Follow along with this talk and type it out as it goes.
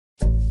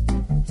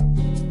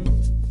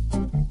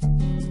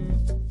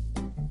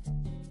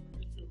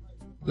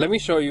Let me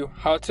show you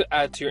how to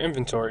add to your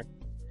inventory.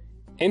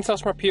 In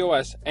Cellsmart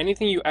POS,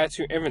 anything you add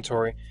to your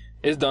inventory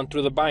is done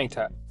through the Buying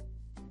tab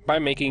by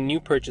making new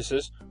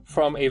purchases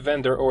from a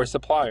vendor or a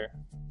supplier.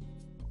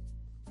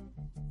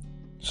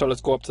 So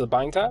let's go up to the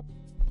Buying tab.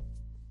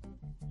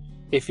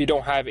 If you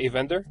don't have a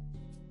vendor,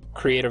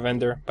 create a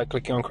vendor by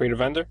clicking on Create a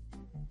Vendor.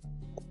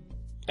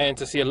 And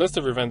to see a list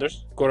of your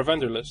vendors, go to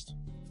Vendor List.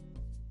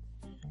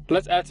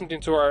 Let's add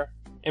something to our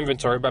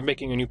inventory by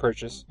making a new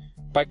purchase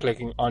by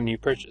clicking on New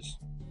Purchase.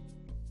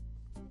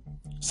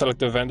 Select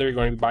the vendor you're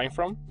going to be buying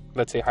from,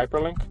 let's say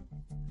Hyperlink,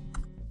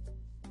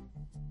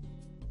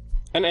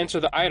 and enter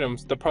the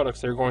items, the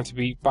products that you're going to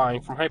be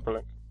buying from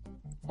Hyperlink,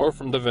 or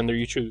from the vendor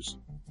you choose.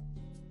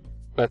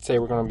 Let's say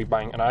we're going to be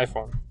buying an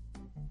iPhone.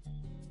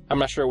 I'm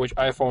not sure which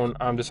iPhone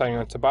I'm deciding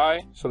on to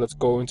buy, so let's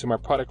go into my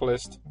product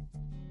list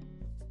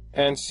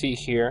and see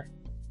here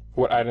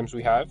what items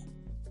we have.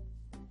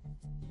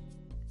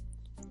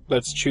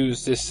 Let's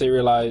choose this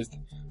serialized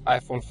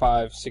iPhone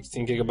 5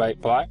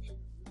 16GB black,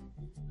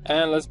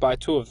 and let's buy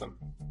 2 of them.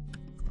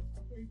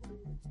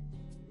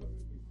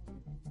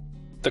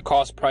 The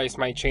cost price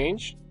might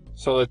change,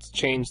 so let's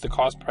change the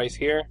cost price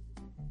here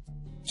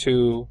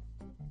to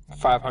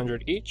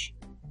 $500 each.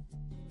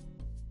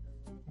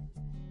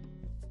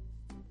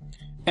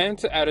 And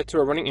to add it to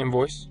a running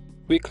invoice,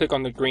 we click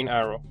on the green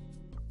arrow.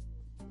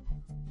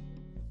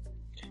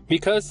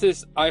 Because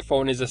this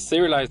iPhone is a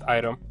serialized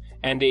item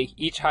and they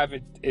each have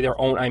their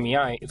own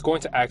IMEI, it's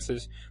going to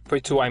access for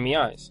 2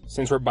 IMEIs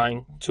since we're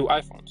buying 2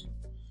 iPhones.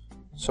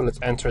 So let's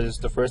enter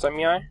the first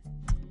IMEI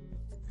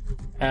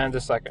and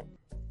the second.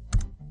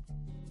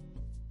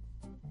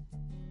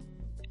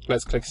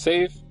 Let's click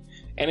Save,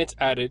 and it's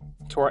added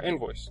to our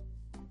invoice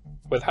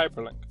with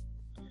Hyperlink.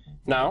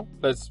 Now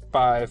let's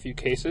buy a few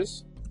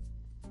cases.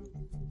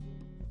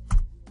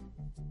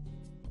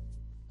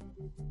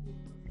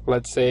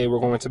 Let's say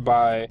we're going to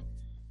buy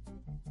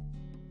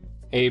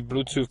a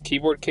Bluetooth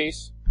keyboard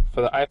case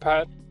for the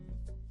iPad.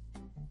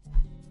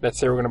 Let's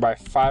say we're going to buy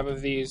 5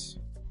 of these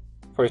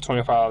for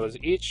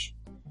 $25 each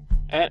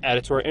and add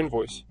it to our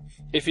invoice.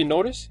 If you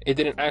notice, it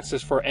didn't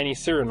access for any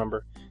serial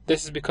number.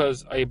 This is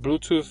because a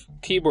Bluetooth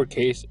keyboard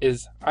case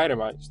is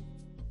itemized.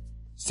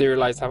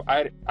 Serialized have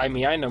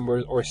IMEI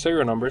numbers or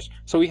serial numbers,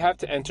 so we have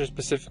to enter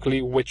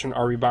specifically which one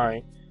are we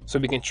buying so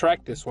we can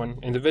track this one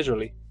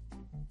individually.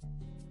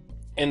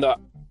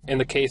 In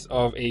the case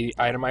of a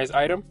itemized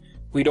item,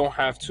 we don't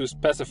have to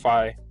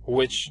specify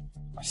which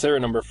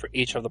serial number for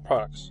each of the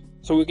products,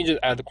 so we can just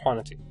add the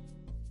quantity.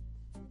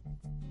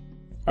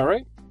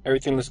 Alright,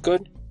 everything looks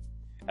good.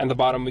 At the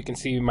bottom we can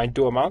see my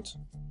due amount.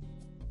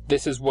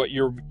 This is what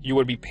you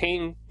would be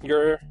paying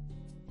your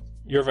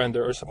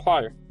vendor or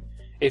supplier.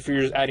 If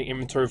you're just adding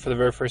inventory for the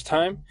very first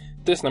time,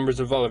 this number is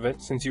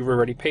irrelevant since you've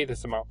already paid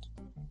this amount.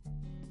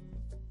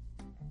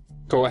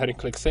 Go ahead and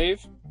click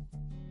Save,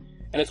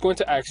 and it's going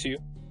to ask you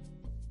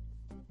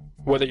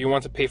whether you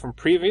want to pay from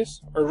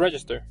previous or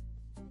register.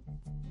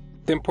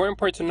 The important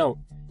part to note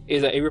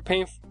is that if you're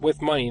paying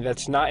with money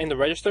that's not in the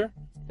register,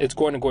 it's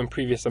going to go in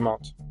previous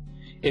amount.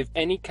 If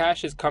any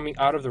cash is coming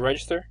out of the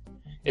register,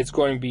 it's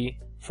going to be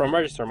from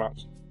register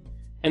amount.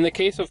 In the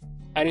case of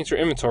adding to your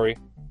inventory,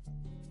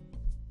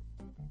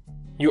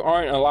 you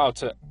aren't allowed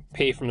to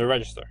pay from the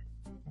register.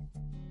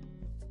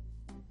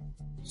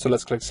 So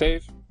let's click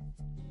Save.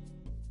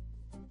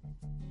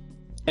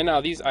 And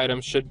now these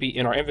items should be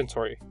in our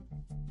inventory.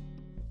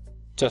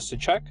 Just to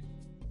check,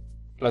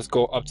 let's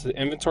go up to the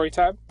Inventory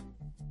tab,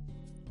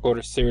 go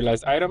to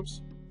Serialized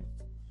Items,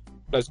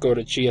 let's go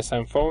to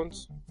GSM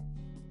Phones,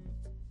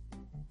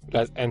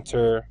 let's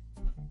enter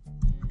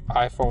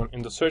iPhone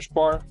in the search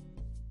bar,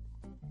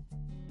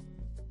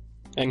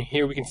 and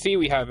here we can see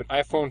we have an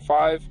iPhone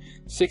 5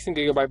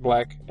 16GB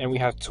black and we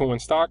have 2 in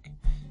stock.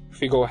 If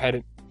we go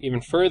ahead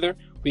even further,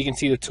 we can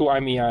see the 2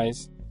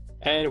 IMEIs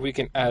and we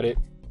can add it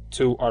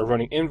to our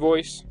running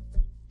invoice.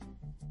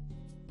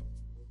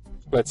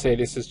 Let's say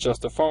this is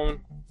just a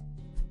phone.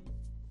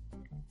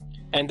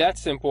 And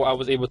that's simple. I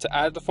was able to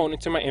add the phone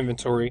into my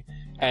inventory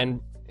and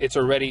it's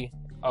already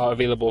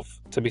available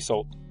to be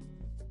sold.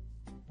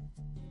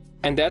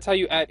 And that's how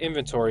you add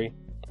inventory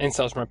in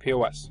Cellsmart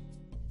POS.